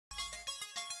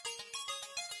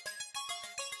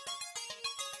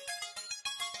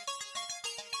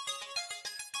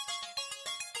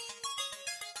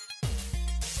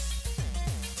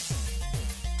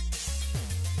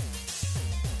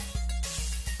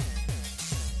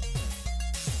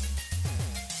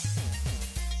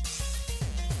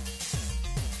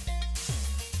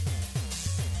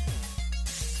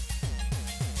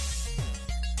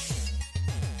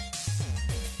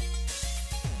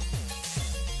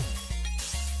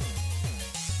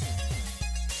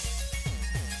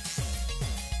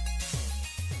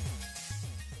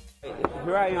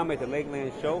Here I am at the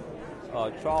Lakeland Show.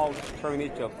 Charles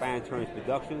Turnage of Fine Turnage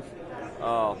Productions.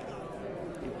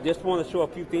 Just want to show a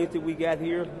few things that we got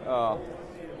here.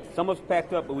 Some of it's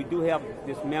packed up, but we do have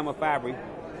this mammoth ivory,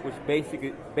 which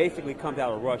basically comes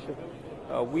out of Russia.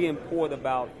 We import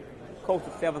about close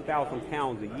to 7,000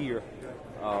 pounds a year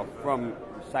from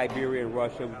Siberia and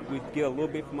Russia. We get a little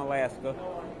bit from Alaska,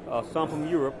 some from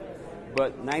Europe,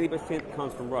 but 90%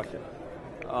 comes from Russia.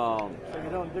 So you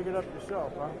don't dig it up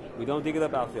yourself, huh? We don't dig it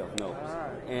up ourselves, no. All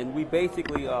right. And we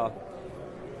basically,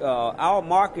 our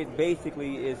market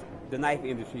basically is the knife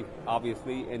industry,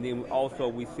 obviously, and then also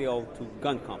we sell to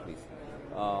gun companies.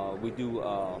 We do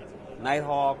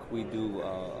Nighthawk, we do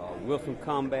Wilson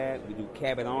Combat, we do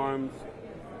Cabot Arms,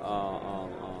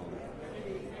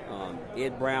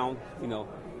 Ed Brown, you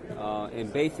know,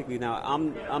 and basically now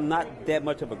I'm not that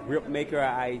much of a grip maker.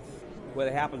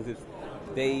 What happens is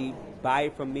they buy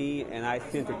it from me and I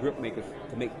send to grip makers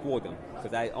to make for them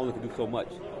because I only can do so much.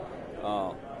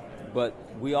 But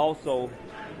we also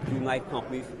do knife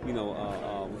companies, you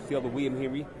know, we sell to William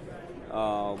Henry,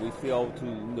 we sell to,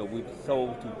 you know, we've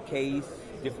sold to Case,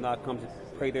 different outcomes,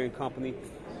 Prater and Company.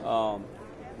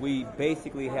 We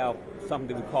basically have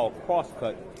something that we call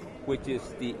crosscut, which is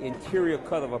the interior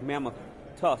cut of a mammoth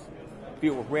tusk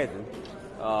filled with resin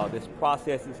that's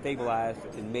processed and stabilized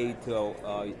and made to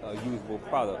a usable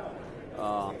product.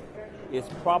 It's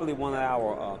probably one of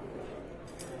our,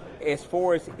 as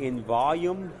far as in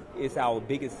volume, it's our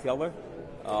biggest seller.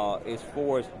 As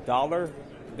far as dollar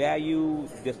value,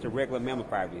 just the regular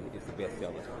mammoth ivory is the best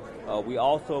seller.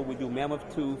 We do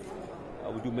mammoth tooth,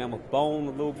 we do mammoth bone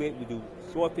a little bit, we do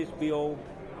swordfish bill,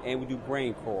 and we do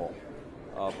brain coral.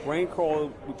 Brain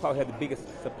coral, we probably have the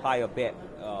biggest supply of that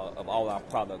of all our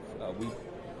products. We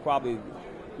probably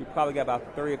got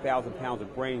about 30,000 pounds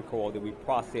of brain coral that we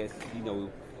process, you know,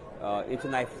 into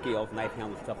knife scales, knife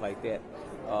handles, stuff like that.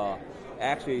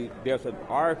 Actually, there's an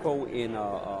article in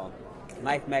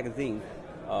Knife Magazine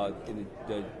in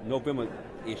the November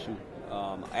issue.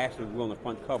 Actually, we're on the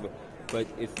front cover, but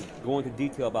it's going into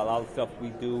detail about a lot of stuff we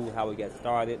do, how we got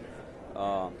started.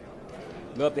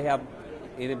 Love to have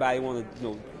anybody want to, you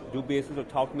know, do business or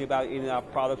talk to me about any of our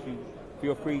products. You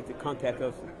feel free to contact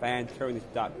us at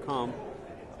fineturnage.com.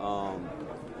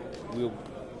 We're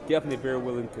definitely very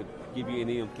willing to give you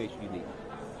any information you need.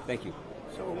 Thank you.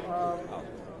 So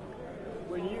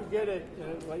when you get it,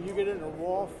 like you get it in a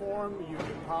raw form, you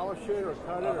can polish it or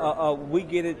cut it? We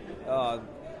get it,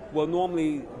 well,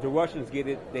 normally the Russians get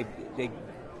it, they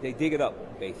dig it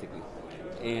up, basically.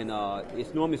 And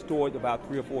it's normally stored about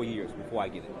 3 or 4 years before I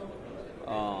get it.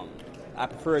 I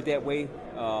prefer it that way.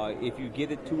 If you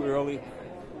get it too early,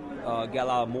 got a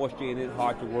lot of moisture in it,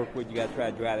 hard to work with, you got to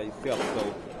try to dry it yourself.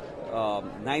 So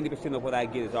 90% of what I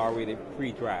get is already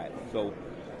pre-dried. So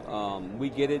we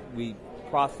get it, we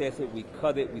process it, we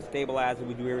cut it, we stabilize it,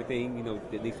 we do everything, you know,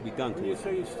 that needs to be done to it. When you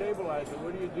say you stabilize it,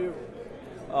 what do you do?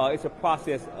 It's a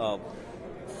process of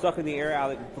sucking the air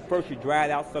out of it. First you dry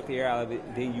it out, suck the air out of it,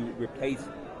 then you replace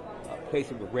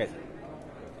it with resin.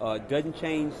 Doesn't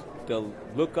change the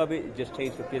look of it, it just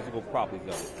changes the physical properties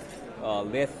of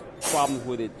it. Less problems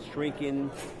with it shrinking,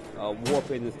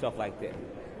 warping and stuff like that.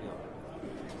 You know.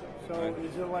 So right.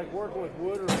 Is it like working with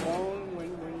wood or bone when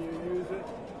you use it?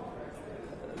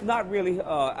 Not really.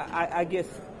 I guess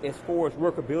as far as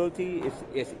workability,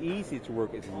 it's easy to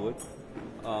work as wood.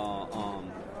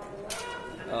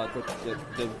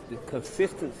 The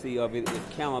consistency of it is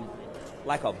kind of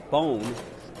like a bone,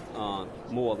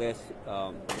 more or less.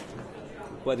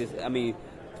 But it's, I mean,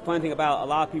 the funny thing about it, a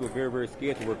lot of people are very, very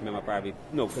scared to work in mammoth ivory,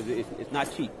 you know, because it's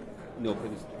not cheap, you know,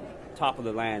 because it's top of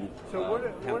the line. So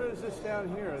what is this down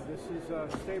here? This is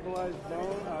stabilized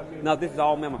bone? No, this is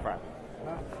all mammoth ivory.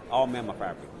 Huh? All mammoth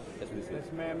ivory. That's what this is.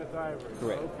 It's mammoth ivory.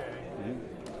 Correct. Okay.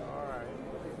 Mm-hmm. All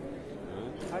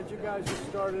right. How'd you guys get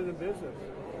started in business?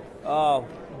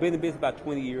 Been in business about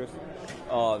 20 years.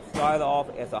 Started off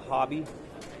as a hobby.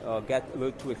 Got a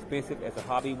little too expensive as a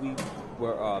hobby. We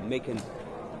were making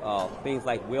things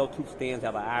like well-tooth stands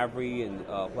out of ivory and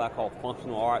what I call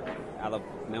functional art out of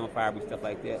mammoth ivory, stuff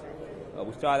like that.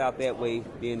 We started out that way,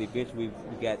 then eventually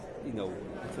we got, you know,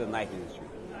 into the knife industry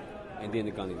and then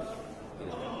the gun industry. You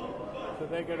know. So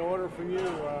they can order from you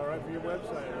right from your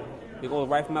website? Or? They go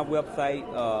right from my website.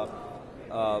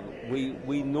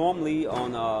 We normally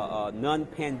on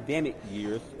non-pandemic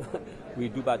years we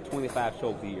do about 25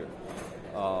 shows a year.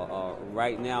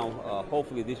 Right now,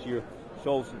 hopefully this year,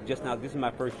 shows just now. This is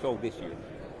my first show this year.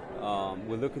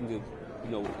 We're looking to, you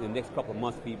know, in the next couple of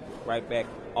months be right back,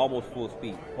 almost full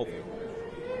speed, hopefully.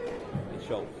 It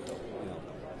shows, you know,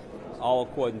 all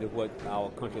according to what our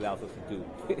country allows us to do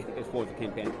as far as the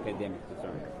pandemic is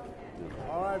concerned.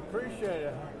 All right, appreciate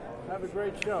it. Have a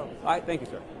great show. All right, thank you,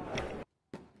 sir.